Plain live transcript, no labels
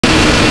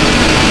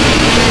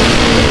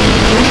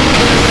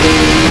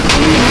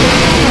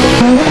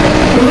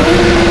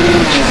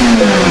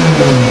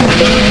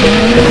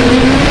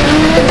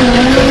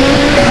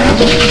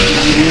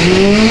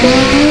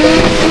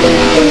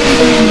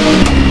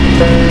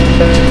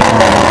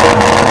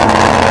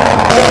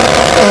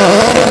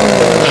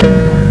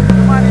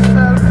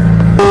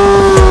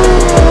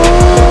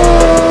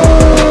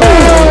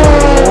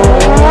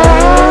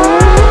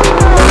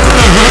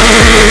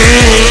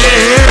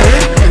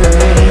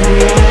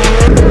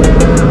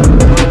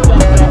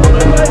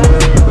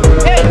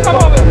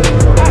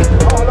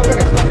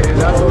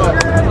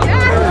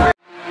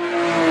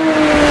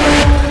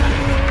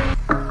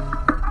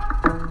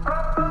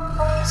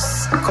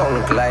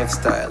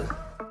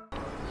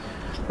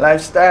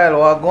Lifestyle,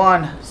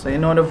 wagwan. So you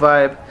know the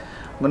vibe.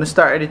 I'm gonna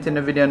start editing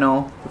the video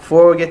now.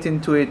 Before we get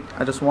into it,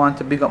 I just want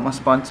to big up my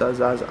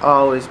sponsors as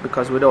always,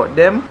 because without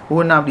them we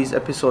wouldn't have these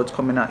episodes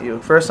coming at you.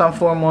 First and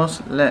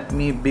foremost, let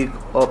me big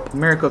up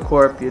Miracle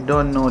Corp. You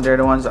don't know, they're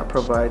the ones that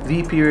provide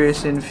VP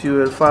Racing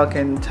Fuel,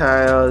 Falcon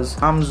Tires,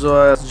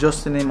 Amsoil,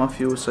 just to name a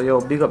few. So yo,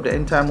 big up the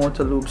entire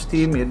Motor Loops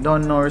team. You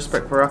don't know,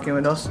 respect for rocking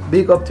with us.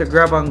 Big up to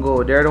Grab and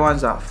Go. They're the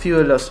ones that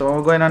fuel us. So when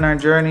we're going on our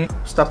journey,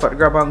 stop at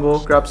Grab and Go,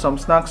 grab some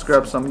snacks,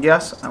 grab some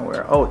gas, and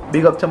we're out.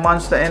 Big up to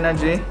Monster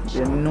Energy.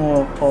 You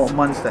know how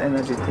Monster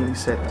Energy thing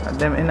set, and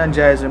them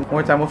energizing.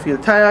 More time we feel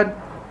tired,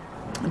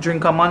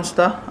 drink a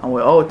Monster and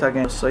we're out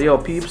again. So yo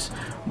peeps,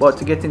 but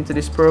to get into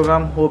this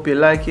program, hope you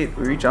like it.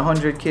 We reach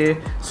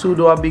 100k, so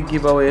do a big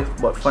giveaway,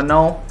 but for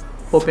now,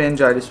 hope you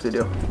enjoy this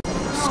video.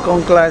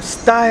 Skvnk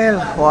Lifestyle,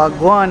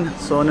 wagwan.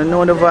 So you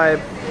know the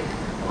vibe.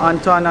 On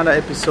to another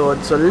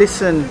episode. So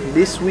listen,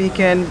 this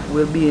weekend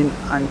we'll be in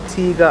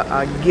Antigua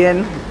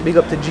again. Big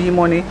up to G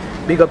Money,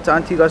 big up to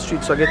Antigua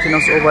Street for getting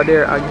us over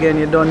there again.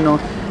 You don't know,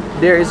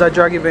 there is a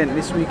drag event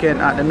this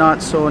weekend at the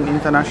North Zone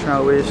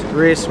International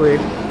Raceway,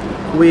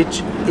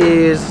 which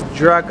is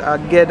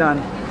Drag-a-Geddon.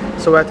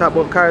 So we're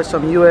talking about cars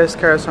from US,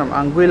 cars from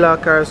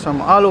Anguilla, cars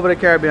from all over the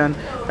Caribbean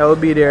that will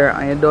be there,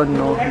 and you don't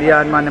know, the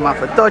yard man them have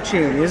to touch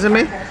him, you see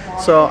me?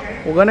 So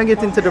we're gonna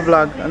get into the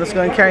vlog and just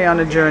gonna carry on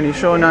the journey,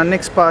 showing our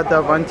next part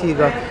of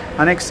Antigua,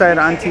 and next side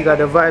of Antigua,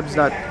 the vibes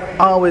that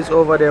always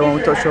over there when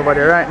we touch over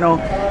there. Right now,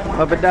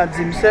 have the dads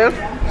himself,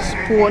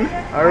 Spoon,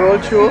 a roll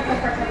through,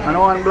 and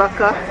one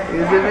blacker,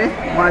 you see me?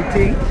 One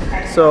thing.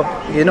 So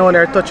you know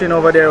they're touching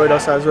over there with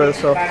us as well.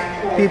 So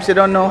peeps, you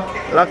don't know,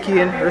 lucky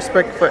in,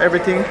 respect for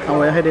everything, and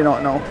we're heading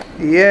out now.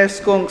 Yes,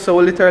 Skvnk, so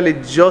we literally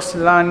just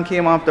land,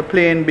 came off the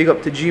plane. Big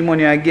up to G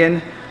Money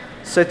again,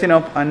 setting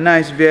up a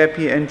nice VIP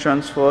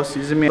entrance for us,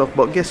 you see me?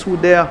 But guess who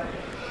there?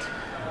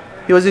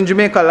 He was in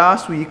Jamaica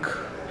last week.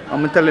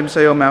 I'm gonna tell him,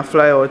 say yo, may I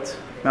fly out,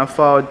 may I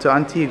forward to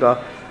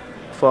Antigua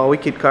for a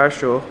wicked car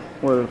show,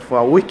 well, for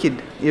a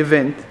wicked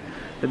event.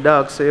 The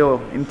dog say yo,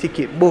 him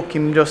ticket book,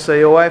 him just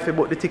say yo, wife,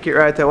 book the ticket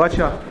right there, watch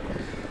out.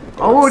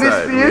 Oh, this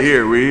is we're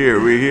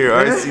here.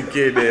 Yeah.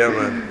 RCK there,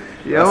 man.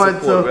 Yeah,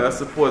 man, so I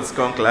support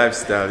Skvnk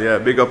Lifestyle. Yeah,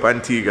 big up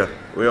Antigua.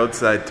 We're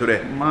outside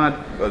today.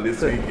 Mad. Well,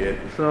 this weekend.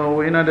 So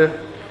we're in the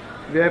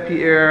VIP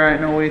area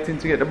right now, waiting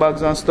to get the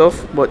bags and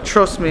stuff. But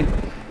trust me,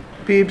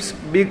 peeps,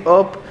 big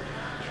up.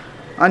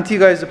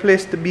 Antigua is the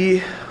place to be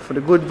for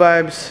the good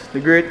vibes, the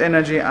great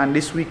energy, and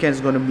this weekend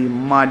is going to be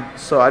mad.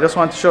 So I just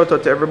want to shout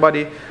out to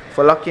everybody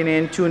for locking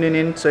in, tuning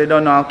in. So you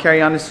don't know, I'll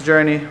carry on this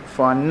journey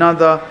for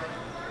another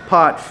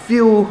part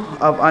few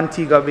of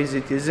Antigua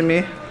visit, you see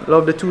me?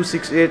 Love the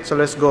 268, so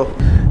let's go.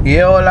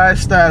 Yo,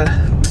 Lifestyle.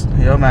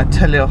 Yo, man, I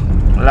tell you,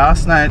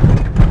 last night,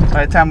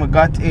 by the time we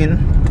got in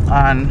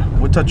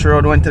and we touched the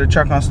road, went to the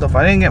track and stuff,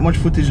 I didn't get much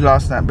footage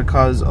last night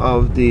because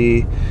of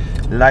the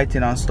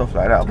lighting and stuff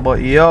like that.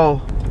 But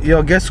yo,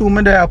 guess who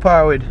me there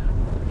par with?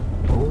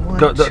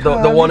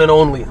 The one and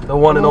only. The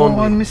one and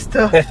only.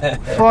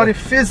 Mr. 40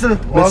 Fizzle.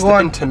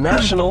 Mr.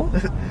 International.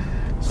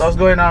 So what's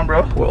going on,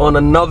 bro? We're on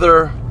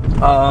another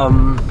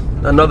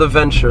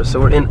venture. So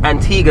we're in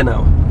Antigua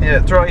now.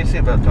 Yeah, throw your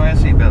seatbelt,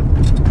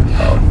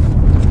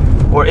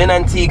 We're in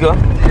Antigua.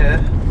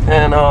 Yeah.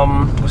 And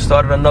we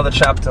started another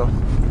chapter.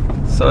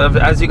 So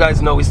as you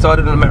guys know, we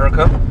started in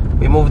America.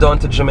 We moved on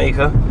to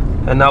Jamaica.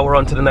 And now we're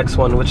on to the next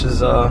one, which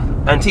is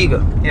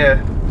Antigua.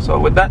 Yeah. So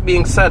with that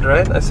being said,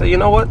 right, I say, you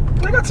know what?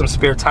 I got some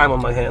spare time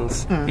on my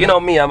hands. You know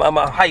me, I'm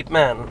a hype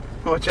man.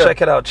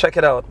 Check it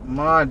out.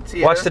 Mad.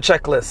 Watch the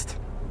checklist.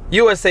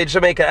 USA,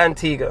 Jamaica,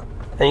 Antigua.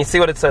 And you see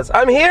what it says.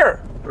 I'm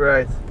here.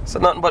 Right. So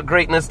nothing but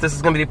greatness. This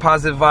is going to be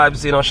positive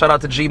vibes. You know, shout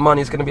out to G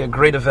Money. It's going to be a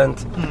great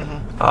event.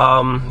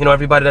 You know,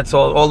 everybody that's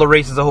all the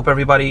races. I hope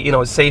everybody, you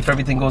know, is safe.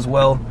 Everything goes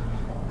well.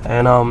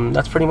 And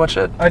that's pretty much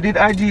it. I did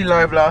IG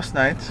live last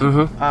night.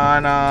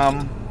 And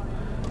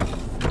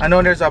I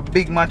know there's a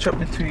big matchup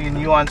between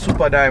you and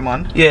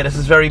Supadymond. Yeah, this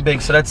is very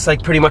big. So that's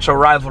like pretty much a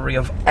rivalry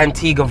of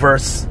Antigua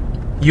versus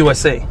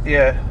USA.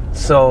 Yeah.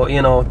 So,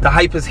 you know, the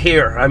hype is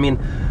here. I mean,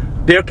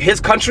 his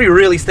country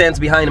really stands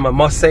behind him, I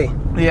must say.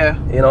 Yeah.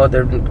 You know,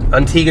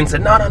 Antiguan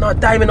said, no,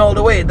 Diamond all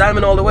the way,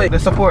 Diamond all the way. They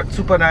support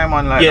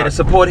Supadymond like yeah, that. The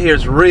support here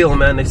is real,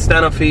 man. They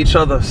stand up for each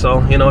other.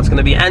 So, you know, it's going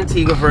to be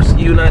Antigua versus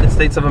United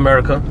States of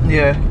America.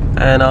 Yeah.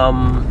 And,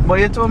 but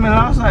you told me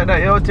last night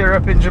that you're out here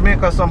up in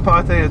Jamaica, some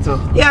part of you too.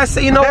 Yeah, so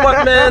you know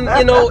what, man,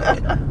 you know,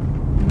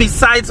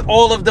 besides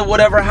all of the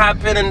whatever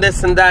happened and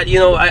this and that, you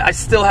know, I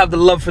still have the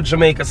love for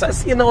Jamaica. So I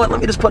said, you know what, let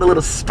me just put a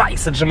little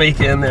spice of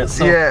Jamaica in there.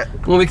 So yeah.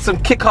 We'll make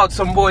kick out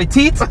some boy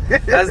teeth,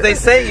 as they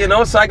say, you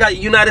know. So I got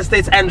United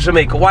States and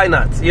Jamaica. Why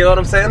not? You know what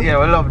I'm saying? Yeah,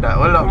 we love that.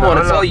 Come on,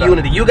 it's all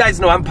unity. You guys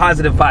know I'm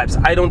positive vibes.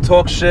 I don't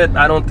talk shit.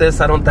 I don't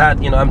this, I don't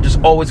that. You know, I'm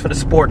just always for the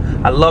sport.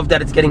 I love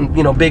that it's getting,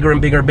 you know, bigger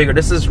and bigger and bigger.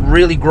 This is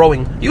really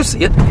growing. You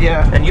see it.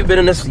 Yeah. And you've been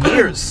in this for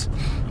years.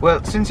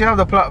 Well, since you have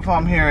the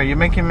platform here, you're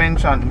making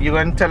mention, you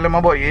going to tell them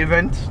about your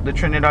event, the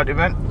Trinidad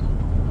event?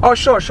 Oh,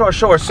 sure.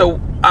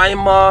 So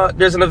I'm,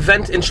 there's an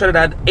event in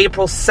Trinidad,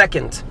 April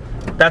 2nd.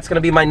 That's going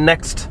to be my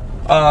next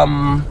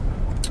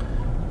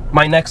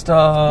my next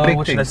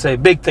what should I say?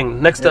 Big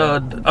thing. Next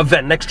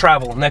event, next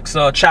travel, next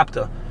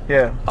chapter.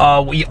 Yeah.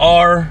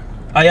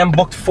 I am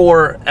booked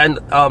for an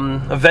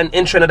event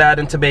in Trinidad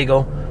and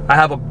Tobago. I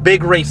have a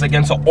big race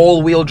against an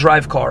all-wheel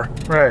drive car.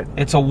 Right.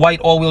 It's a white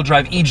all-wheel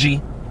drive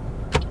EG.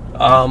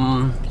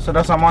 So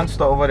that's a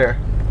monster over there.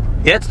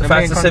 Yeah, it's the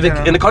fastest Civic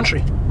in the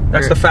country.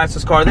 That's the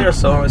fastest car there.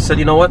 So I said,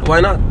 you know what? Why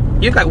not?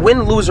 You got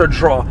win, lose, or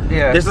draw.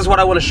 Yeah. This is what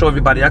I want to show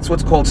everybody. That's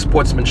what's called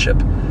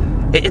sportsmanship.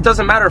 It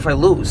doesn't matter if I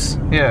lose.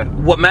 Yeah.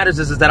 What matters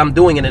is that I'm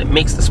doing it and it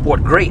makes the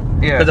sport great.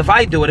 Yeah. Because if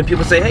I do it and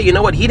people say, hey, you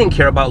know what? He didn't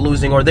care about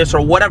losing or this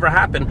or whatever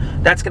happened,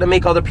 that's going to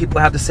make other people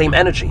have the same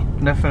energy.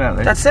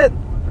 Definitely. That's it.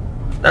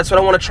 That's what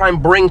I want to try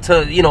and bring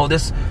to, you know,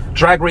 this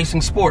drag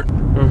racing sport.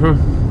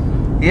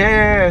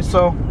 Yeah.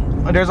 So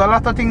there's a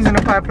lot of things in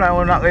the pipeline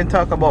we're not going to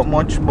talk about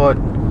much, but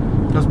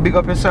just big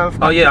up yourself.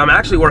 Oh yeah, I'm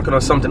actually working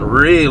on something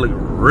really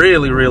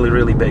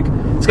big.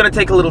 It's gonna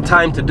take a little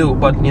time to do,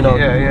 but you know,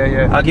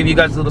 yeah. I'll give you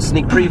guys a little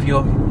sneak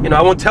preview. You know,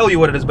 I won't tell you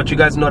what it is, but you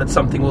guys know that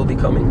something will be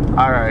coming.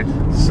 All right.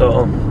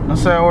 So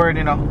that's a word,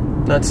 you know.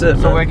 That's it.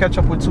 So we catch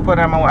up with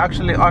Supadymond. We're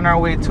actually on our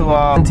way to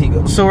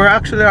Antigua. So we're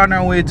actually on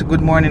our way to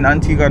Good Morning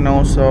Antigua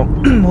now. So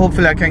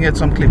hopefully I can get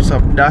some clips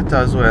of that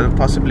as well.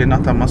 Possibly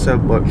not on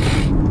myself, but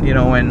you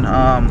know, when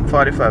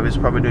 45 is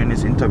probably doing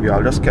this interview,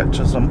 I'll just catch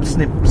some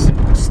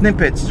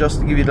snippets just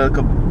to give you like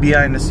a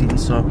behind the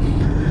scenes. So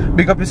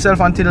big up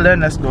yourself until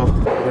then. Let's go.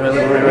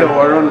 We're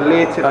running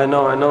late. I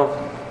know.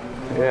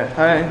 Yeah.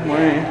 Hi,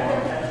 morning.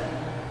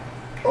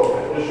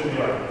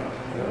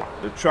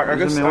 The track, I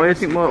guess. What do you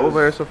think about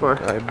over here so far?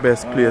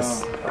 Best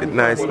place. It's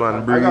nice,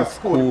 man. Breeze,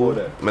 cool.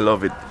 I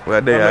love it.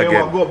 We're there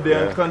again. Go up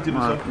there and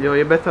continue. Yo,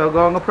 you better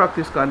go and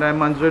practice because that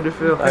man's ready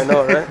for you. I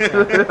know, right?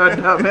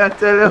 That may I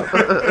tell you.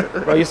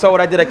 Bro, you saw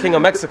what I did at King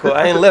of Mexico.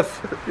 I ain't lift.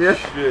 Yeah.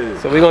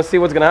 So we're gonna see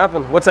what's gonna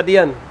happen. What's at the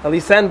end? At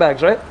least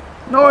sandbags, right?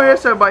 No,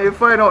 yes, sir, but you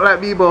find out like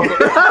Bebo.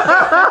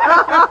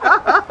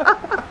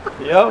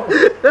 Yo.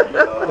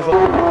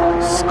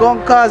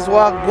 Skunkers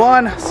walk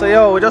one. So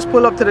yo, we just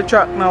pull up to the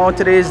track now.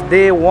 Today is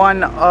day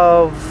one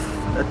of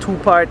a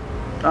two-part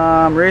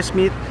race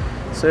meet.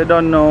 So you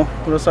don't know.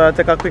 We'll just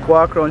take a quick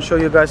walk around, show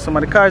you guys some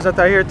of the cars that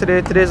are here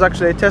today. Today is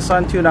actually a test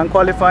on tune and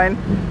qualifying.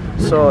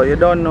 So you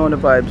don't know the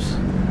vibes.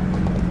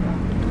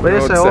 What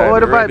you say?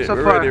 What are the vibes so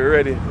far? We're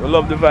ready. We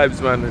love the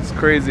vibes, man. It's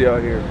crazy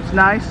out here. It's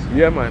nice.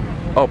 Yeah, man.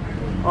 Up.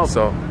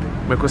 So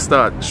make us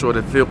start. Show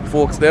the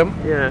folks them.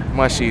 Yeah.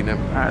 Machine them.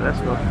 Alright,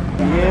 let's go.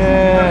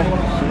 Yeah.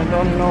 So you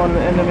don't know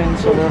the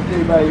elements of the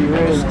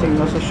race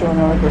thing. Also showing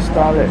how to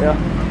start it. Yeah.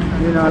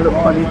 You know, look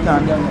on it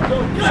and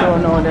show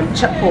now them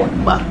check out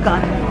back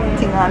and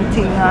thing and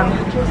you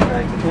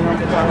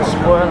know,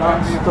 spoil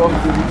and stuff.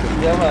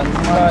 Yeah, man.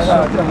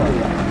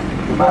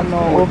 But no,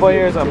 over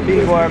here is a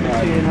big war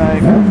between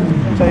like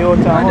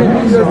Toyota and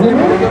Honda. So, you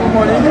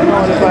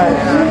know the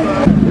vibes.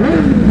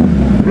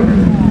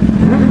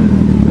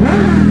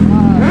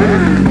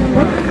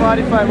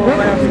 45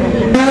 over here.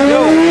 Yo.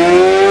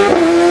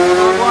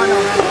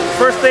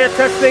 First day of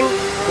testing.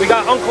 We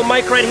got Uncle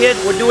Mike right here.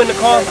 We're doing the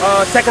car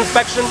tech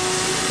inspection.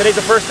 Today's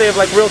the first day of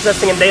like real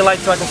testing in daylight,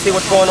 so I can see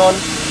what's going on.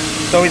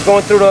 So he's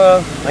going through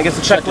the, I guess,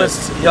 the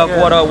checklist of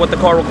what the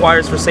car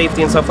requires for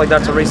safety and stuff like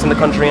that to race in the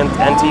country in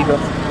Antigua.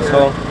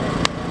 So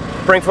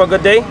praying for a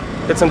good day,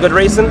 get some good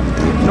racing.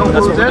 No,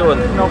 that's what we're doing.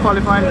 No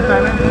qualifying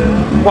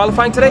timing?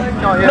 Qualifying today?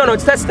 No,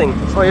 it's testing.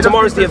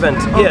 Tomorrow's the event.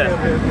 Okay.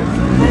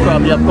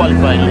 Probably have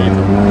qualifying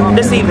later.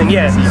 This evening,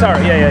 yeah.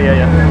 Sorry,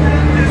 yeah.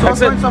 So what's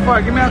going so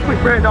far? Give me a quick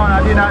breakdown.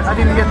 I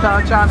didn't get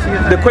a chance to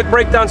get the quick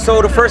breakdown.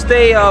 So the first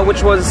day,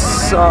 which was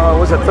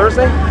it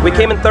Thursday? We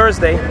came in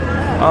Thursday.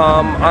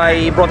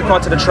 I brought the car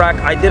to the track.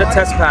 I did a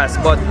test pass,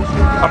 but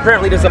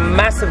apparently there's a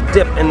massive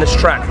dip in this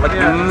track, like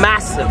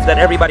massive, that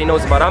everybody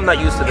knows about. I'm not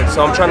used to this,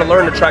 so I'm trying to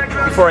learn the track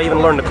before I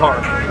even learn the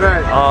car.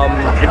 Right.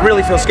 It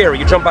really feels scary.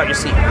 You jump out your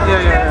seat.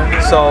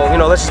 Yeah. So, you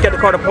know, let's just get the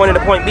car to point A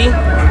to point B,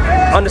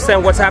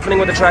 understand what's happening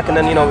with the track, and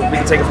then, you know, we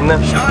can take it from there.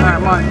 Alright,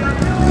 man.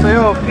 So,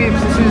 yo,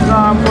 peeps, this is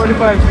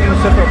 45's new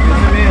setup. This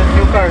is a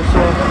new car,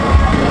 so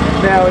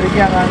there with the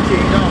gang and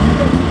thing.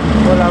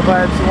 All our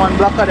vibes, one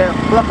block of them.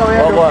 Block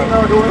away,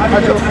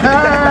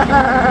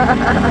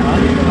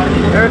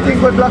 everything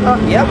good, blocker?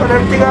 Yeah, man,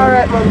 everything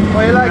alright, man.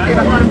 What you like in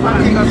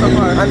Antigua so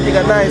far?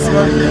 Antigua nice,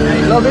 man.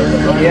 Love it?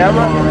 Yeah,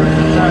 man.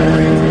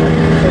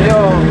 So,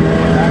 yo,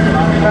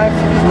 nice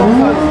to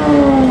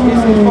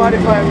this is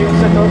 45 new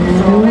setup,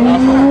 so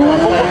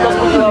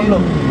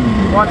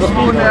one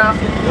spoon there.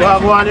 Yeah,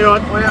 go on here.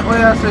 What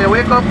you say,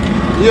 wake up?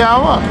 Yeah,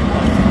 what?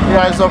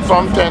 Rise up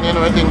from 10, you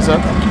know, things,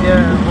 sir.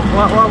 Yeah,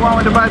 what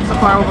with the vibes so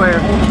far over here?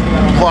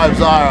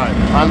 Vibes alright.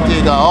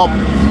 Antigua up.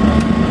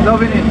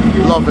 Loving it?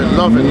 Loving.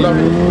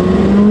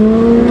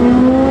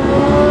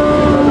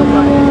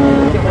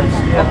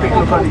 Yeah, take a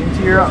look at the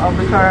interior of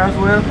the car as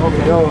well.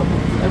 Okay. Yo,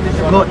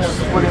 guts,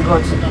 fully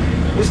guts.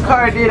 This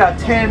car did a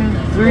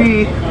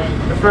 10.3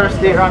 the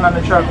first day run on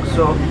the track,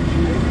 so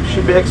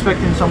should be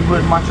expecting some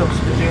good matchups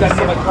between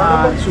him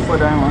and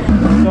Supadymond.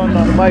 Don't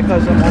know the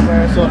bikers over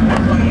there, so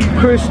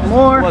Chris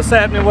Moore. What's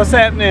happening? What's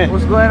happening?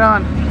 What's going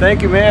on?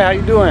 Thank you, man. How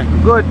you doing?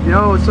 Good.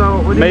 Yo,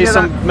 so what did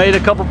you made a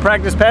couple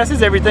practice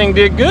passes. Everything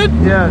did good.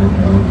 Yeah.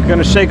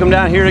 Gonna shake them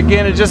down here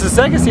again in just a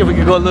second. See if we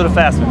can go a little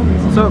faster.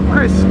 So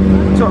Chris,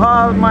 to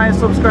all my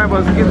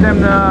subscribers, give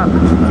them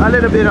a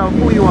little bit of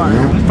who you are.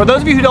 For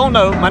those of you who don't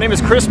know, my name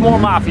is Chris Moore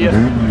Mafia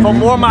from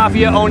Moore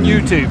Mafia on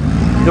YouTube.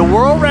 The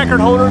world record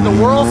holder, the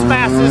world's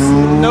fastest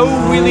no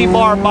wheelie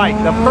bar bike.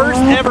 The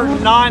first ever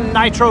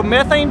non-nitro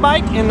methane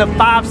bike in the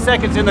 5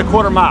 seconds in the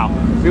quarter mile.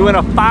 We went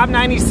a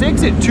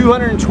 596 at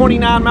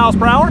 229 miles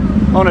per hour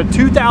on a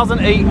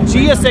 2008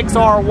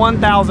 GSXR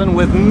 1000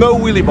 with no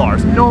wheelie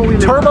bars. No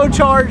wheelie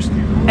turbocharged,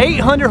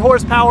 800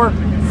 horsepower,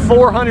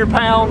 400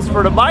 pounds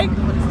for the bike.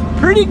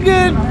 Pretty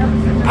good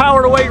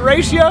power to weight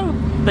ratio.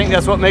 I think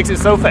that's what makes it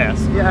so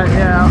fast. Yeah,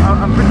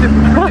 I'm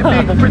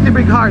pretty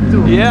big heart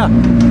too. Yeah.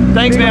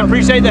 Thanks, man.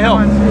 Appreciate the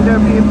help.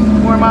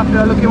 More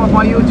Mafia, look him up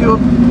on YouTube.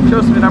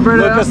 Trust me, my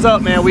brother. Look us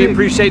up, man. We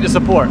appreciate the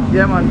support.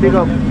 Yeah, man. Big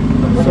up.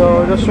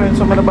 So just showing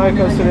some of the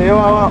bikers today. Yo,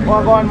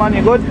 what going, man?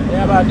 You good?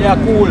 Yeah, man, they are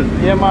cool.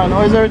 Yeah, man.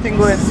 How is everything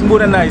going?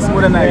 Smooth and nice,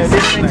 smooth and nice. Yeah,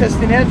 did you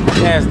testing yet?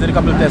 Yes, did a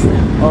couple of testing.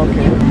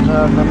 Okay.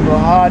 I'm gonna go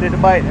hard at the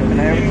bike. I mean,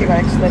 everything I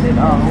extended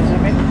arm. You see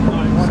me?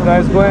 This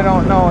guy's going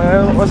out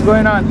now. What's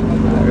going on?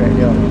 Alright,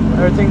 yo.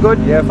 Everything good?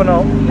 Yeah, for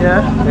now.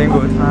 Yeah? Everything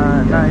good.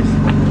 Alright, nice.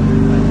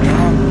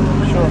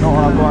 Sure, no,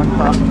 I'll go on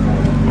top.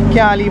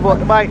 Can't leave out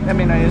the bike, I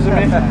mean, you see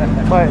me?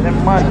 Bike,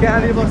 them man.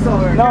 Can't leave us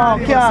over. No,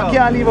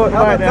 can't leave out the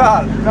bike.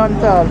 None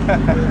at all.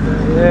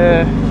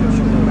 Yeah.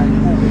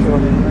 Sure.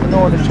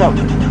 No, the chop.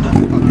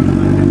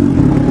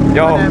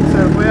 Yo.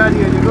 Where are you?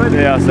 You good?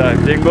 Yeah, sir.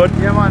 Doing good?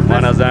 Yeah, man.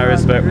 Man, as I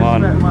respect,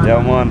 man.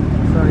 Yeah, man.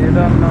 So you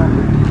don't know.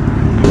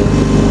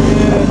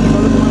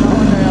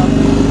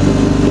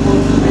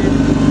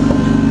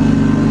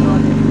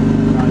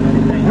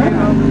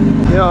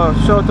 Yo,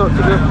 shout out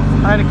to the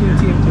Heineken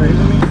team too,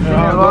 isn't it?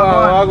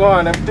 Yeah, go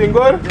on. Everything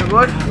good? You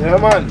good? Yeah,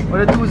 man.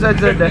 What are the 2 Zs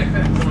there? Yeah,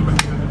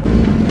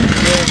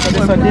 so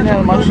this is a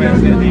Dinel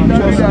machine.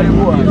 Trust me,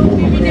 boy.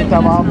 It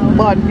have a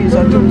bad piece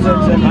of 2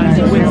 Zs in it.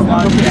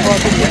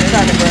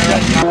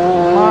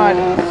 Man,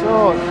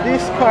 so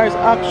this car is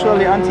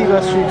actually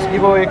Antigua Street's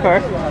giveaway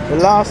car. The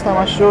last time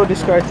I showed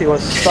this car to you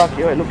was stock.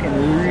 It was looking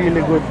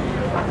really good.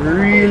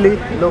 Really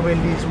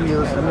loving these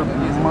wheels. They look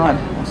mad,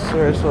 I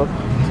swear. So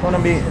it's gonna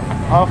be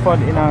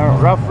offered in a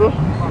raffle,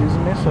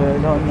 isn't it? So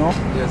I don't know.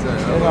 Yes,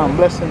 sir. Yeah,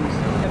 blessings.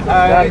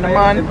 The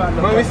man.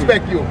 I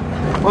respect you.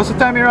 What's the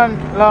time you ran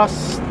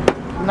last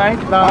night?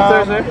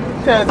 Thursday?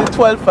 Thursday,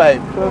 12.5.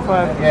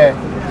 12.5. Yeah.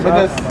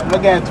 Because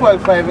again,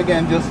 12.5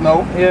 again just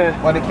now. Yeah.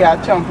 But the car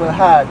jumping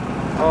hard.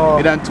 Oh.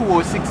 It done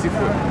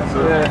 2.64.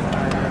 So Yeah.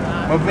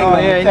 my Oh,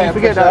 yeah, you need to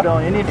get that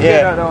down. You need to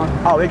get that down.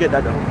 Oh, we get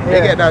that done. Yeah.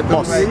 They get that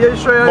done. You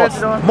sure you get it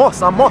down?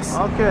 Moss, I'm Moss.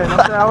 Okay,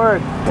 that's that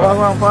word. Well,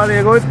 go on, Father,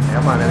 you good?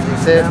 Yeah, man, everything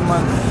safe. Yeah,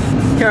 man.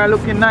 Car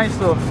looking nice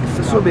though.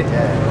 The Subi.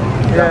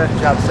 Yeah.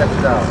 Job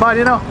settled down. Bad,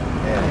 you know?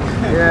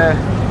 Yeah.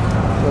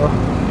 So,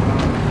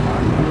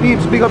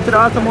 peeps, big up to the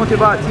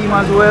Automotive Art team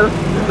as well.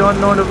 You don't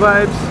know the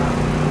vibes.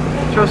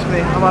 Trust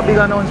me, I have a big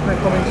announcement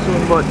coming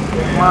soon, but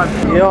man.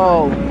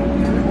 Yo,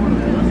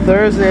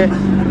 Thursday,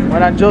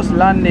 when I just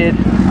landed,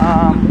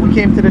 we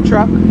came to the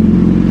track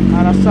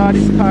and I saw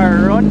this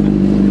car run.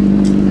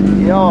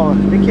 Yo,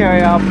 they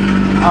carry a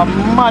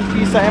mad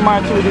piece of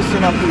MR2 this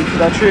in a piece,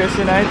 that trace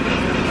in it.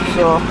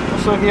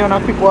 So give you a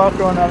quick walk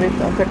around of it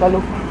and take a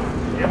look.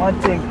 One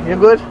thing, you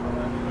good?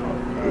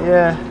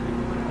 Yeah.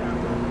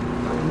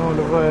 Know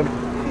the vibe.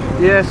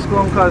 Yes,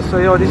 Skvnk. So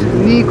yo, this is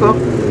Nico.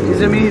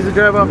 He's the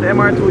driver of the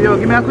MR2. Yo,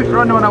 give me a quick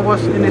rundown of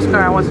what's in this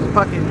car and what's it's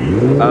packing.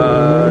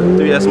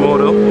 3S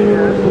motor,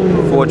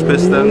 forged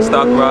piston,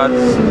 stock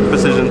rods,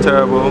 precision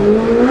turbo,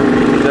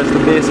 just the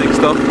basic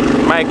stuff.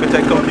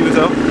 Microtech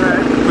computer,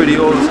 pretty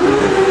old school.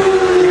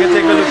 You can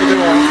take a look if you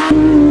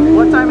want.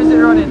 What time is it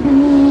running?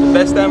 The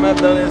best time I've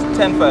done is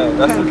 10.5.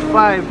 That's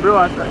 10.5,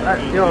 bro.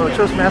 Yo,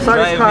 trust me, I saw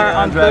this car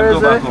on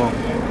Thursday.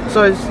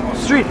 So it's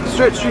straight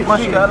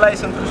machine. Got a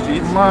license for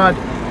streets. Mad.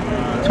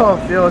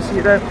 Tough, yo.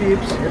 See that,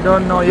 peeps? You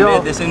don't know, yo.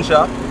 Made this in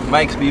shop.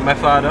 Mike Speed, my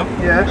father.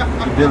 Yeah.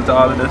 He built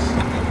all of this.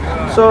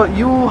 So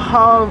you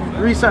have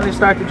recently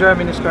started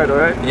driving this car, though,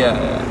 right? Yeah.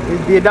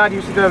 Your dad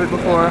used to drive it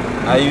before.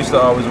 I used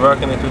to always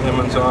work in it with him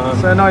and so on.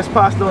 So now it's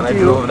passed on to you.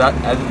 I drove that.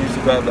 I used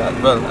to drive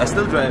that. Well, I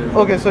still drive it.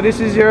 Okay, so this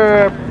is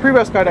your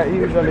previous car that you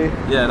usually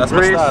that's my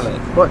race,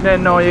 style. but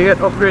then no, you get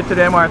upgraded to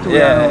the MR2.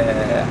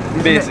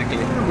 Yeah.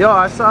 Basically. Yo,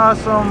 I saw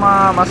some.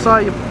 I saw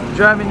you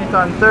driving it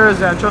on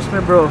Thursday, and trust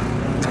me, bro.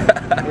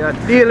 Yeah,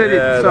 deal with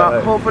it.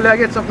 So hopefully I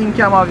get some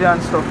in-cam of you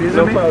and stuff. You see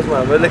me? No problem,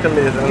 man. We're looking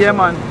later. Yeah,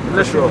 man.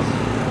 Let's go.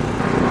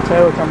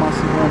 Toyota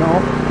Massimo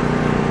now.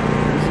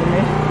 You see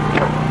me?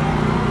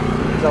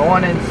 It's a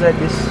 1NZ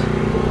this.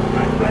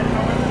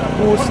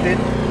 Boosted.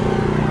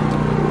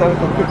 Have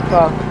a quick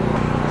talk.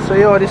 So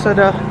yo, this are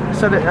the.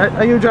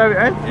 Are you driving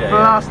right? Yeah. For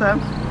the last time?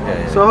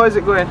 Yeah. So how is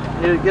it going?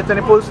 You get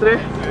any pulls today?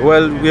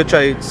 Well, we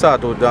try to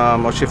start out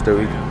our shifter.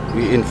 We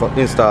we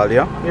install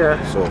here. Yeah.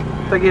 So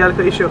take a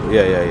little issue.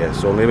 Yeah.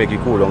 So we make it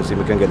cool down, see if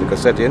we can get the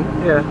cassette in.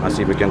 Yeah. And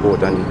see if we can go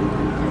out and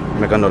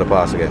make another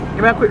pass again.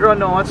 Give me a quick run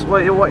now.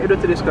 What you do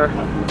to this car?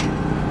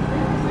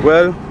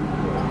 Well,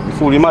 we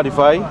fully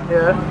modify.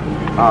 Yeah.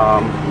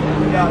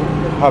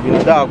 Having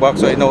a dog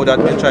box right now that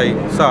we try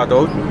sort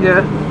out.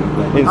 Yeah.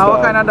 Install.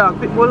 What kind of dog?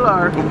 Pitbull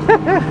or?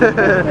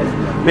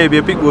 Maybe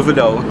a Pitbull for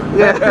now.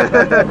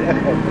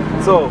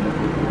 Yeah. So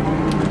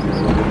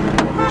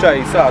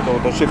try sort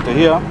out the shifter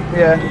here.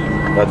 Yeah.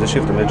 That's the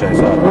shifter we try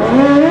sort out.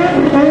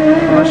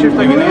 The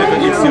shifter Even if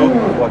it issue,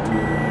 but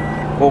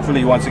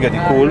hopefully once you get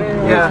it cool,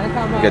 yeah,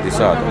 get it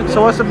sorted.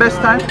 So what's the best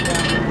time?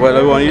 Well,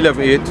 I won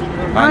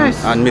 11.8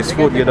 Nice. and missed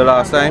 48 the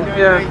last time.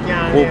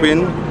 Yeah.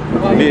 Hoping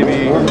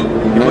maybe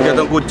if we get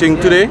a good thing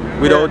today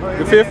without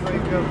the fifth,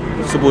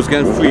 suppose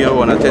get free and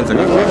run at 10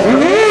 seconds.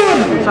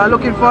 So I'm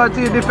looking forward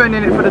to you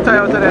defending it for the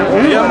Toyota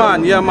then. Yeah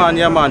man,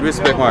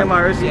 respect man. Yeah,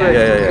 man, respect.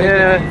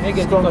 Yeah.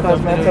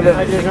 Skvnk, man, tell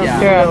it.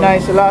 Yeah,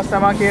 nice. The last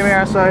time I came here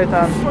I saw it and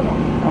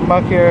I'm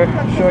back here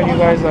showing you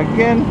guys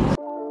again.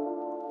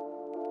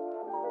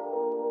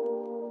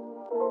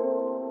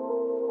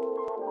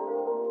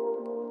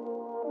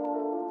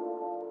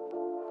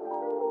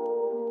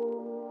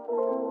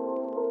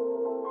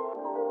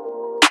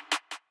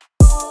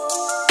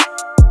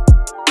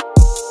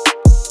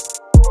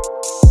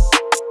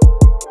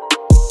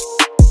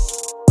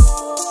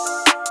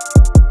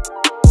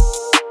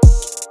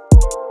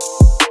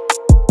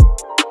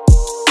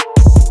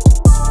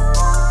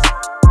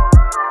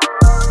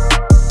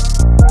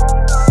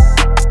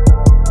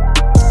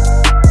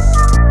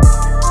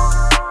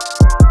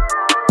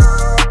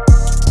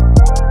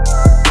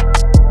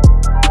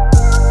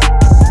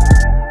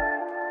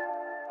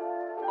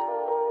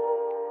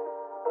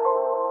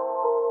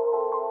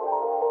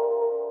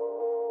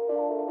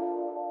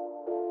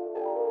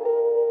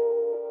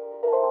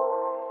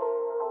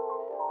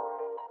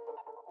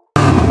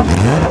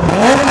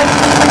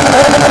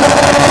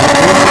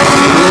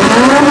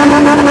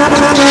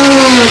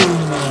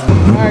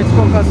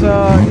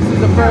 This is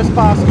the first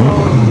pass code.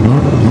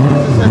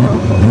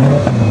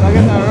 I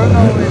guess I don't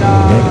know with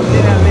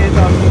dinner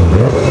later.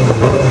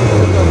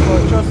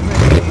 But trust me,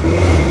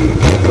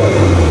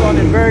 it's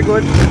sounding very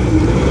good.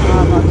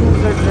 My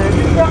toolset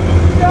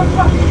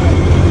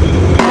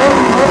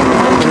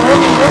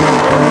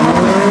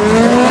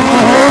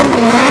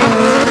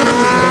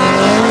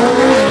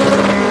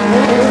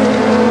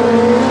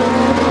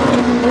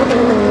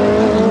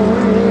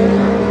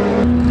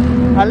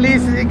at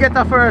least you get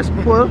a first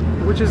pull,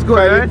 which is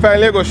good, right?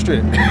 Finally go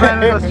straight.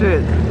 Finally go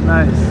straight.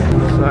 Nice.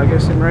 So I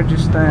guess I'm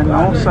registering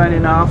now,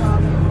 signing off.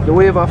 The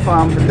waiver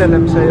form to tell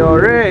them say, yo,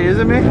 Ray,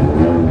 isn't me?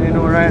 You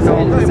know, right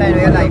now. Sign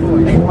your life.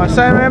 I'm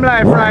signing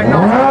my life right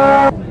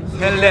now.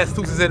 Hell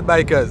 2Z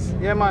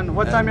bikers. Yeah, man.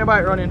 What time your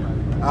bike running?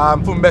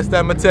 From best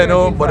time at 10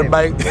 home, but the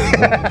bike.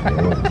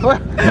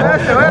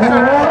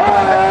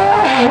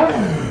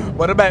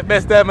 But the bike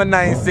best time at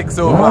 9.6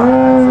 so far.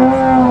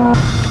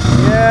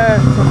 Yeah,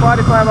 so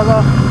 45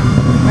 ago,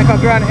 make a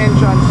grand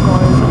entrance now,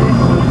 isn't it?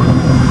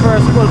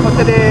 First pull for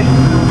today.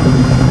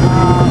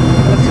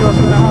 Let's see what's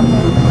gonna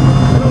happen.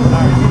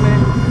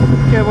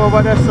 Kev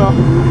over there, so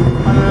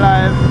on the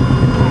live.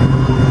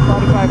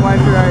 45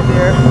 wifey right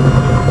there.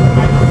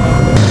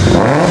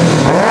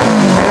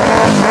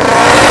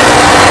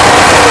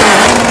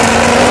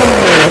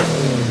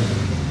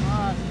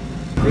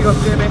 Big up,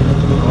 Jimmy.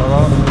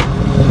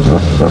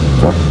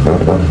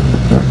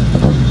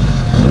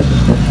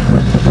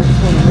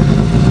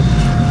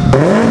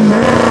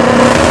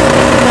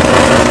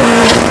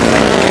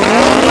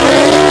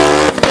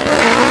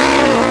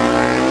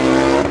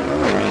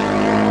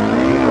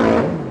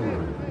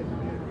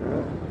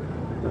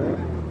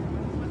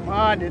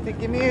 They think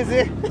him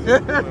easy.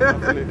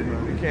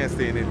 You can't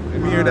stay in it.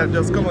 You hear that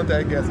just come out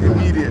that gas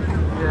immediate.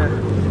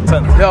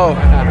 Yeah. Yo,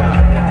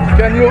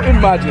 can you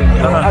imagine?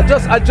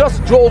 I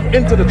just drove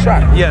into the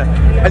track. Yeah.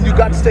 And you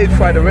got stage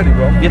fright already,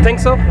 bro. You think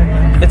so?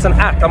 It's an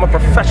act. I'm a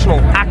professional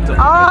actor.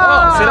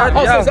 Ah, see that?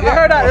 Oh, so it's you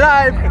heard that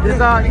live.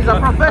 He's a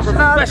professional.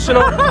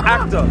 Professional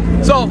actor.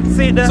 So,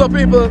 See that? so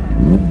people,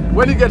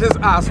 when he get his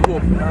ass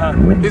whooped,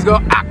 he's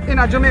gonna act. In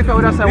a Jamaica,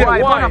 we just say,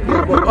 why? Why? Burn.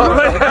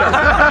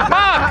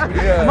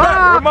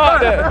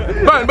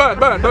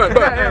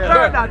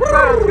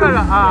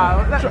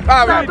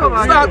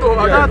 Start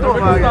over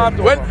again.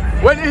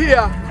 When you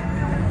hear,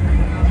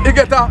 you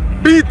get a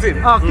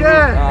beating.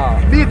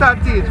 Okay. Beat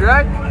and teeth,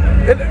 right?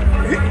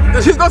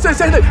 She's not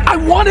saying that I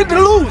wanted to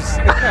lose.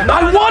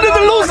 I wanted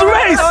to lose the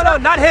race. No,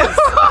 not his.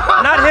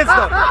 Not his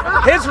though.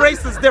 His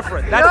race is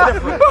different. That's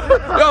different.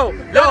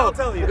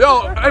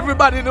 Yo,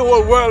 everybody in the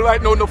whole world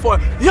right now, no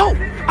fun. Yo,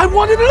 I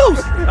wanted to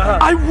lose.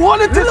 I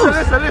wanted to lose.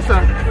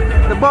 Listen.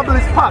 The bubble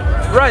is popped.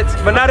 Right,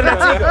 but not in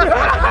Antigua.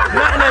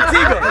 Not in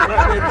Antigua.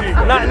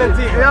 Not in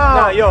Antigua.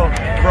 Nah, yo,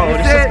 bro,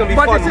 this is gonna be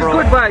but fun, this is bro.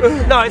 good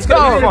vibes. No, it's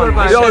gonna be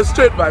fun. Yo, it's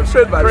straight vibes,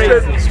 straight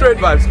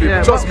vibes, people.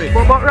 Yeah, Trust me.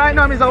 But right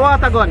now, he's a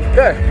water gun.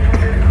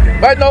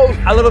 Yeah. Right now,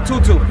 A little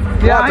tutu.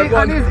 Yeah,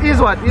 and he's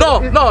what? no,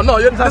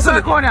 listen.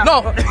 Zirconia.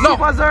 No,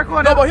 Super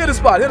zirconia. but hear the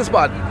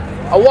spot.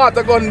 a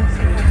water gun,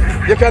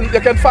 you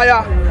can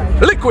fire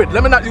liquid.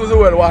 Let me not use the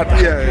word water.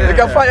 You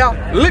can fire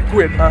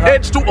liquid,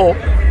 H2O,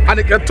 and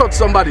it can touch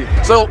somebody.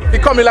 So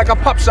it come in like a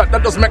pop shot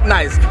that does make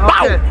noise.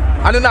 Bow!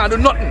 And then I do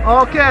nothing.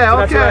 Okay.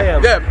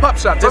 Yeah, pop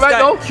shot. So right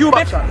now,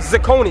 cubic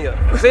zirconia.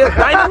 See it?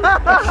 Diamond?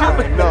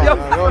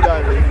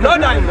 No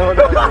diamond.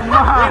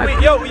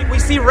 Yo, we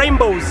see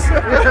rainbows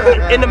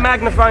in the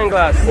magnifying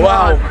glass.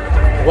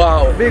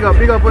 Wow. Big up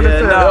on the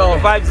turn. No,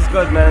 vibes is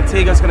good, man.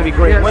 Antigua's gonna be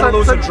great. Win,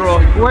 lose, or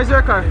draw. Where's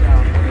your car?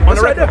 On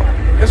the right there.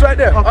 It's right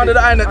there, under the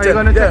iron. Are you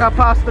gonna take a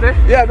pass today?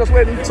 Yeah, just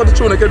waiting so the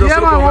tuner can just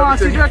look over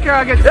everything. Your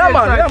car get Yeah,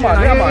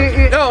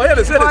 man. Yo, hear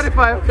this.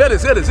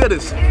 Hear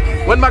this.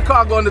 When my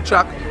car go on the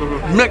track,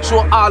 make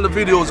sure all the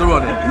videos are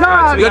running.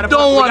 Nah, you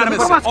don't want to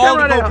miss it. All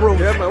the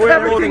GoPros.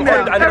 Everything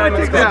there. You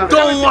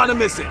don't want to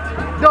miss it.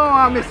 Don't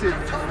want to miss it.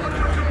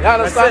 You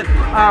understand?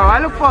 I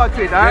look forward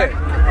to it, alright?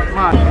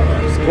 Man.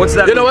 What's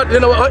that? You know what?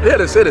 Hear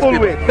this, people.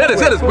 Hear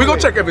this. We go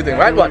check everything,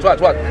 right? Watch.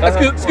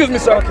 Excuse me,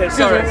 sir. Okay,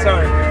 sorry.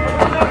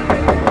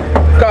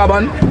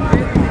 Carbon.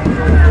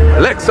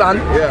 Lexan.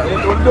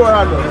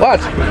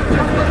 Watch.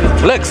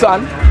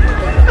 Lexan.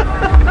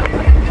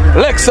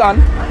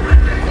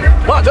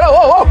 Watch.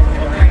 Whoa.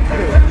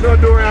 No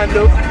door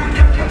handle.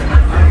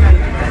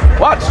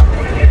 Watch.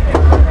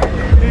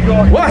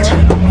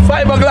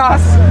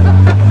 Fiberglass.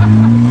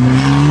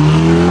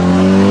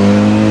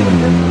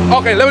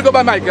 Okay, let me go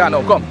by my car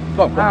now. Come.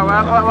 We're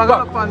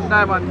gonna look on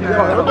Diamond.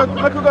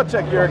 Let me go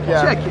check your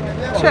car.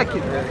 Check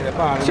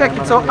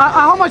it. So,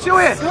 how much you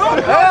weigh?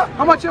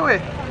 How much you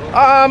weigh?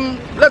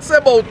 Let's say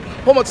about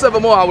how much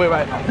 7 more away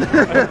right now.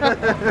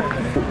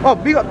 Oh,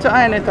 big up to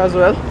Ironet as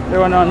well. They're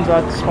one of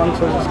that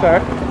sponsors this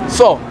car.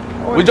 So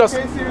we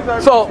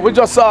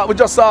just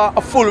saw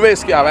a full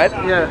race car, right?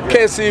 Yeah.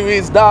 K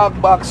series, dark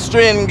box,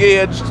 strain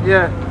gauge.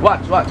 Yeah.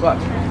 Watch. Glass.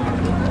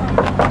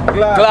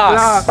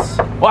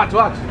 Watch.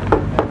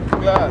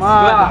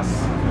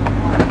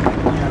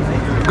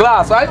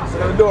 Glass, right?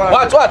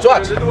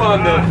 Watch.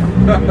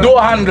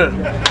 Door handle.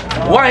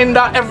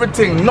 Winder,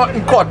 everything,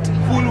 nothing cut.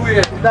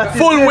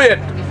 Full weight.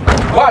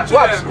 Watch.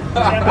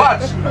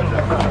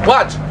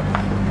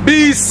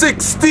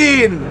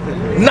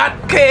 B16, not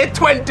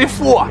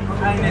K24.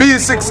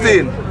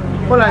 B16.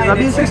 Hold on,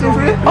 is that B16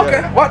 for you?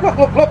 Okay,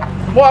 look.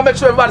 More make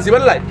sure everybody see what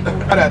the light.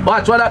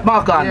 Watch what that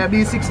mark on. Yeah,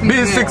 B16.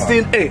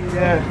 B16A.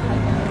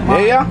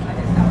 Yeah.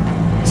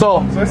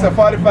 So it's a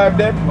 45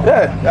 then?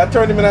 Yeah. That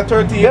turned him in a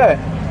 30. Yeah.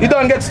 You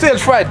don't get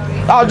stage fright.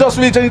 I'll just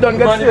reach and you don't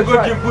get stage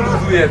fright.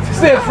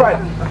 Stage fright.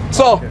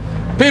 So,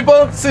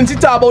 people, since you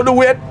talk about the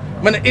weight,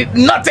 man, it's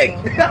nothing.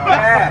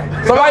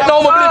 So right now,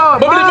 I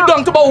believe me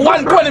down to about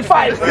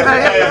 125.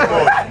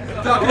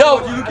 Yo,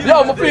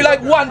 I feel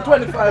like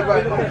 125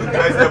 right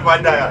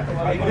now.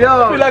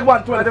 Yo, I feel like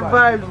 125. the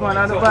vibes,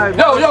 man, the vibes.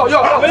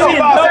 Yo.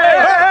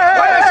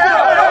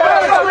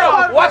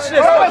 Watch this.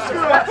 I'm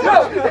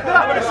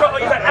gonna show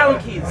you got Allen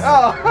keys.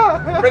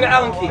 Bring an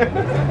Allen key.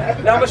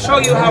 Now I'm gonna show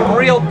you how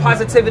real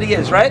positivity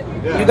is, right?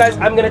 You guys,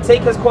 I'm gonna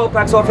take his coil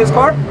packs off his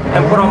car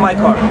and put on my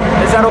car.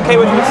 Is that okay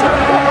with you, sir?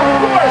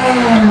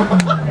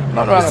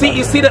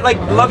 You see that like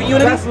love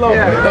unity? That's love.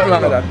 Yeah. Nothing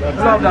wrong with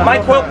that. My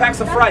coil packs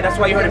are fried. That's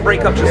why you heard it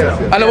break up just now.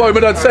 I know what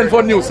we're gonna send for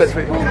a new set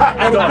for you.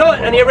 I know it,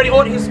 and he already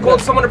ordered. He's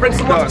called someone to bring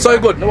some more. So you're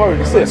good. No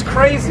worries. It's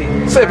crazy.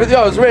 Safe.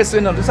 Yo, it's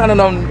racing. Just handing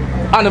on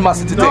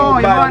animosity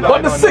thing.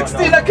 But the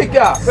 16 I kick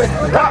ass.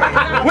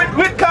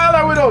 With Kyle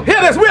or without? Hear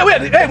this.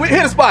 Wait. Hey,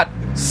 hear this part.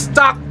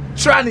 Stock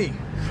tranny.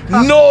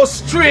 No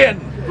strain.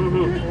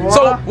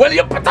 So when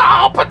you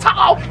patow.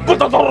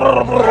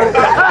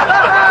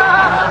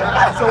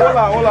 So hold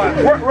on.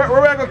 Where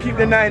we gonna keep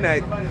the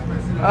 9-9?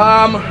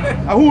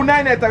 Who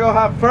 9-9 I gonna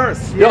have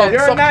first? Yo,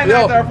 you're a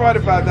 9-9 or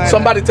 45 9-9?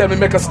 Somebody tell me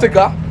make a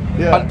sticker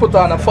and put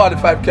on a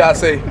 45 car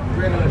say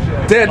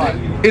dead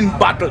in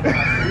battle.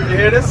 You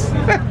hear this?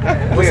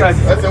 I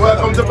say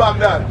welcome to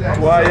Baghdad.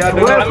 Why you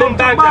do Welcome to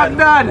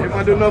Baghdad.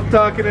 I do enough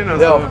talking in us.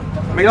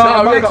 Make sure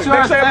you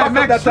come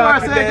back to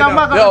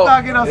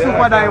talking on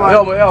Supadymond.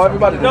 Yo,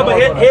 everybody. No, but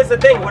here's the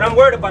thing. What I'm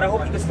worried about, I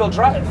hope you can still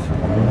drive.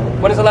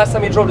 When is the last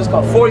time you drove this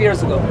car? 4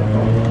 years ago.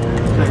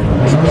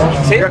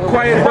 See? You're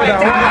quiet.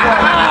 Yeah,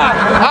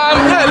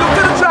 look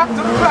to the track.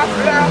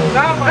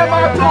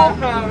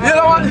 You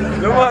know what?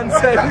 The man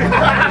said.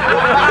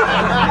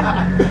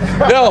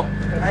 Yo,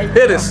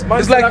 hear this.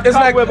 It's like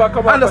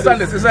understand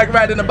this. It's like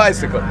riding a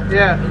bicycle.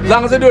 Yeah. As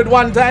long as they do it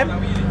one time,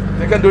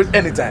 they can do it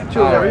anytime.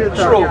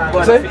 True,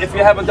 but if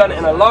you haven't done it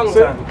in a long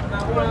time,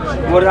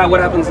 what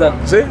happens then?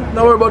 See? Don't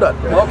worry about that.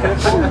 Okay.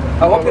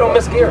 I hope you don't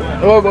miss gear.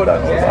 Don't worry about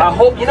that. I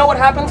hope, you know what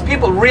happens?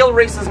 People, real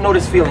racers know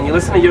this feeling. You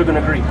listen and you're going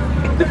to agree.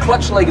 The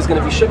clutch leg is going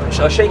to be shaking.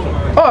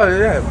 Oh,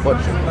 yeah,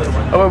 but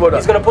don't worry about that.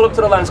 He's going to pull up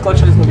to the line, his clutch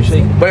leg is going to be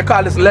shaking. But you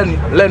call this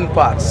Len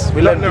parts.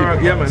 We learn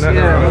people. Yeah, man.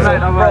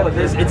 Bro,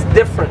 it's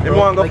different. You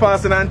want to go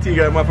fast in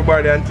Antigua, you want to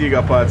borrow the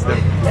Antigua parts then.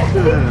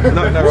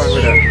 Nothing wrong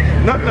with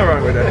that. Nothing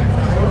wrong with that.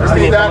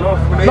 See that?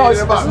 No,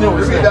 it's new.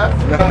 See that?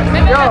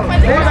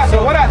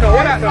 What I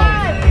know?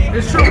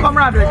 It's true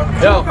camaraderie.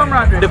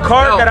 The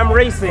car that I'm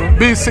racing.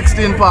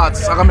 B16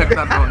 parts. I can make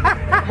that one.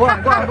 Go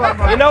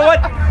on. You know what?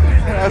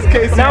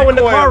 Now when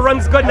the car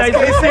runs good, now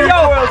you say,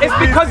 yo, it's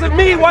because of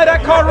me why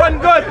that car run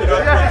good.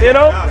 You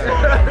know?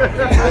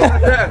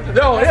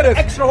 Yo, hear this.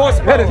 Extra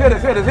horsepower. Hear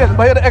this.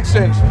 But hear the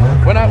exchange.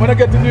 When I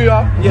get to New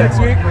York next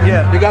week,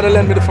 you gotta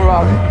lend me the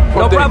Ferrari.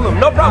 No problem.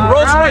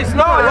 Rolls Royce,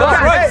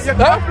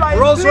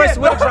 Rolls Royce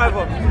with a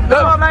driver.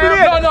 No,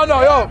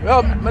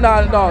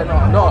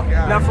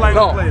 Not flying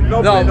the plane.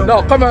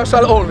 No,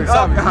 commercial only.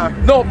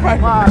 No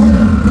private.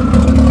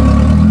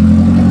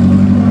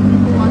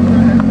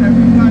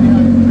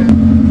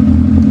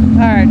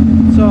 Alright,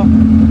 so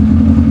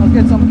I'll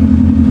get some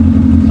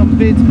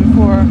bids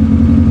before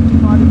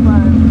 45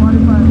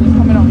 is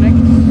coming up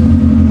next.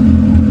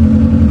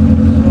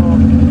 So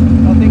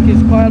I think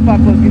his coil pack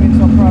was giving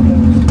some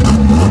problems.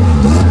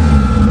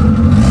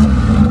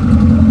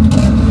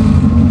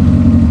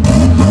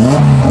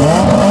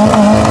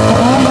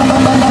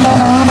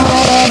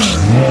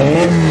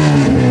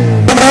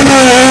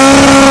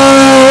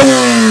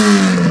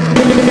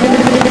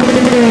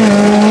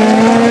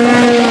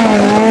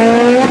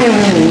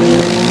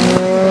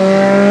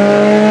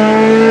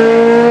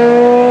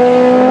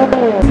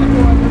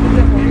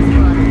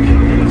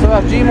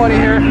 Money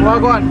here.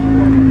 Log on.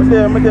 I'm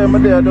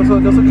there. Just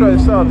to try to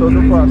sort out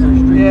the passing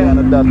street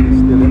and that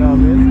still, you know what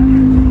I mean?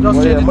 Just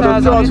change the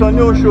tires on it. Some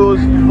new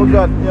shoes,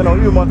 forgot,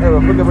 human error.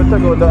 Forget to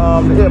take out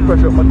the air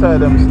pressure of my tire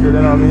them still, you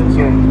know what I mean?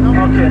 So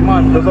okay,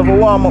 man. Just have to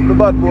warm up the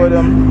bad boy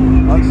them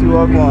and see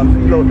what going on.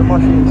 Feel out the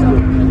machine still.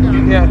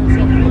 Yeah.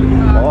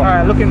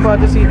 Alright, looking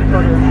forward to seeing it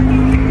for you.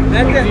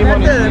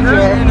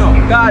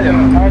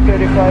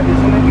 R35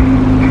 isn't it?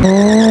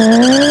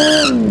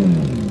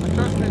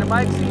 Trust me, the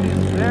bike scene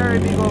is very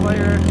big over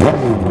here.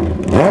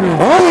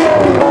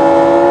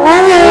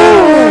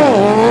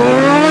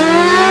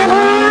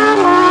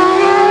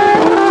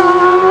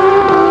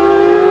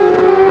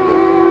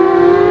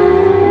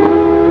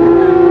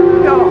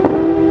 Yo,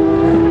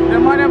 the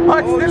money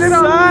pot still in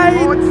outside.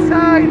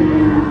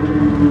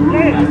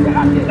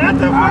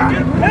 That's a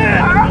fucking pen.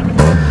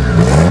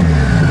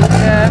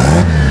 Yeah.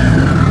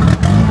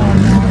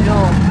 Yo,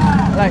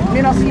 like me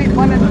not sleep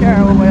on that car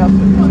over here.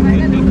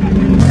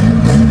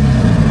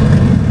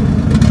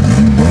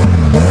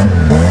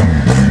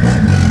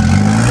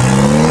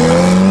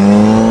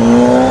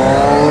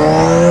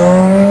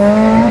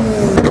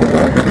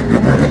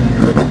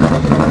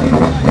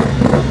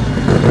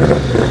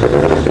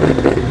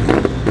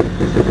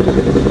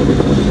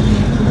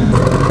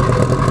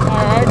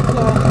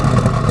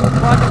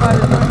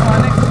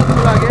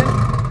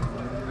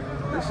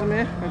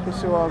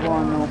 See what I'm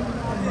going now.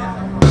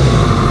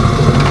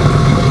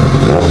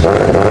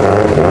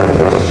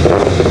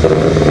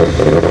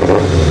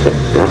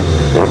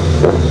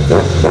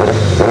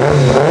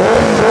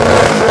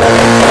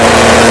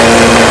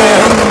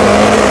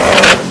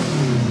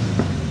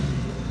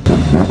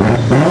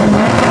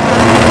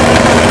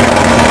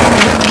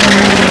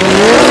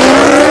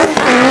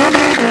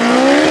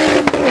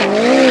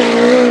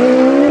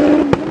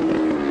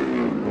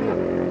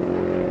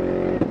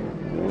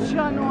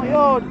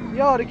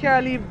 Yo, the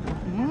car leave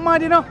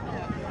mad, you know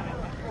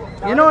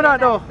that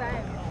though.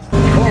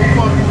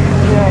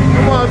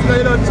 Come on, so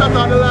you don't chat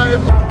on the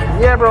live.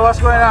 Yeah, bro, what's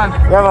going on?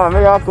 Yeah, man,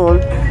 we are cool.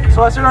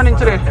 So what's you running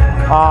today?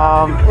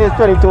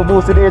 A22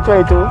 boosted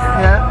A22.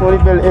 Yeah. Fully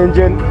built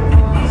engine,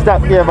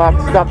 stop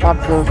gearbox, stop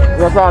axles.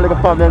 There's all the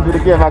problems with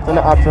the gearbox and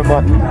the axle,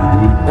 but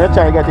we're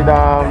trying to get it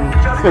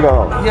figured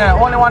out. Yeah,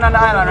 only one on the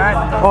island,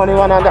 right? Only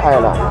one on the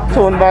island.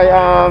 Tuned by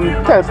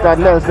Telstar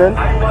Nelson.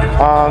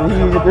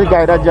 He's the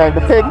guy that drives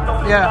the pig.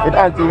 Yeah. With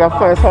Antigua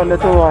first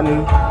 100 to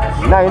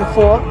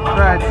 194.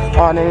 Right.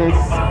 And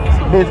it's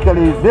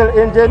basically built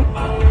engine,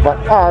 but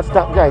all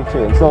stock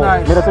drivetrain. So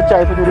nice. we just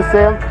try to do the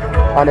same.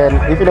 And then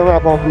if you don't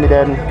work out for me,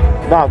 then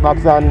dark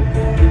box and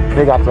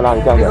big axle and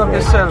you can pick up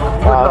yourself.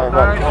 Good luck,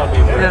 alright?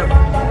 Yeah.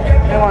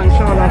 You want to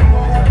show the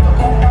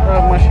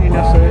machine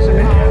yesterday, isn't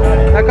it?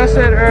 Like I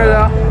said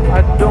earlier,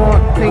 I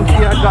don't think he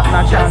had gotten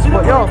a chance.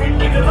 But yo,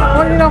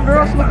 funny enough,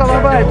 girls, look at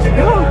my vibes. Yo,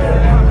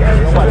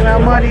 fucking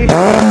that money.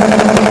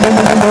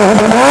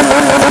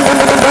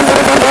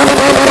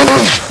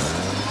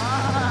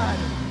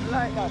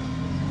 Like that.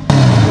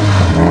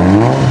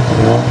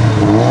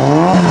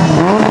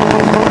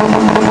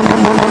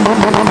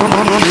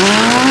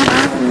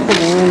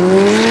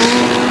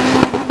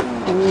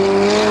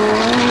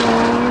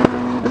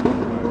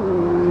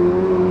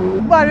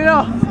 But you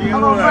know,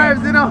 I'm on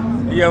vibes, you know.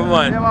 Yeah,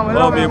 man. Yeah, man, we I'll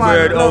love be it, man.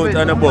 bird Love out it.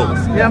 on the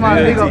box. Yeah, man,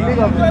 big up.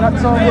 That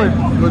sound good.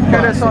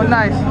 Okay, that sound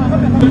nice.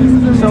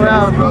 So,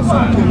 yeah,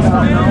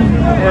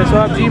 so I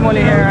have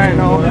G-Money here right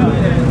now.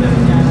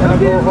 Gonna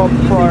go up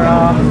for a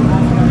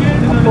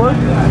pull.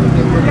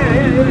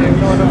 You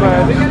know the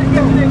vibes.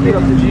 Big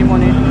up to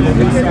G-Money.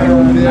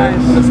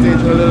 Nice. The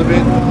stage a little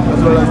bit, as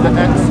well as the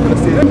X for the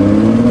stage.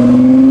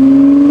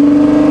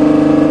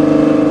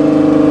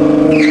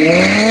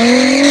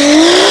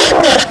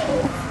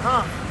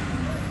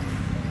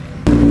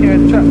 Here,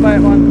 track by it,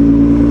 man.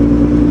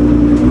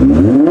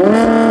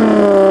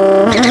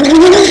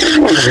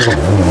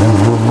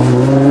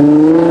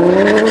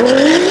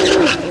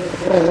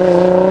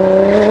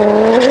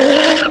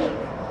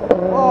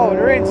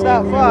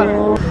 not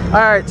fall.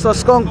 Alright, so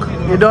Skunk,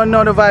 you don't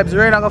know the vibes.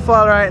 Rain not gonna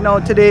fall right now.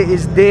 Today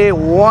is day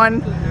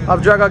 1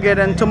 of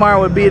Drag-a-Geddon.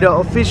 Tomorrow will be the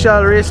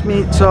official race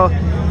meet. So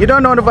you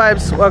don't know the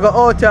vibes. We'll go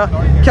out here,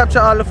 capture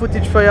all the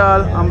footage for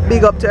y'all, and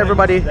big up to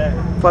everybody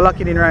for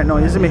locking in right now.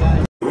 You see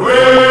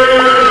me?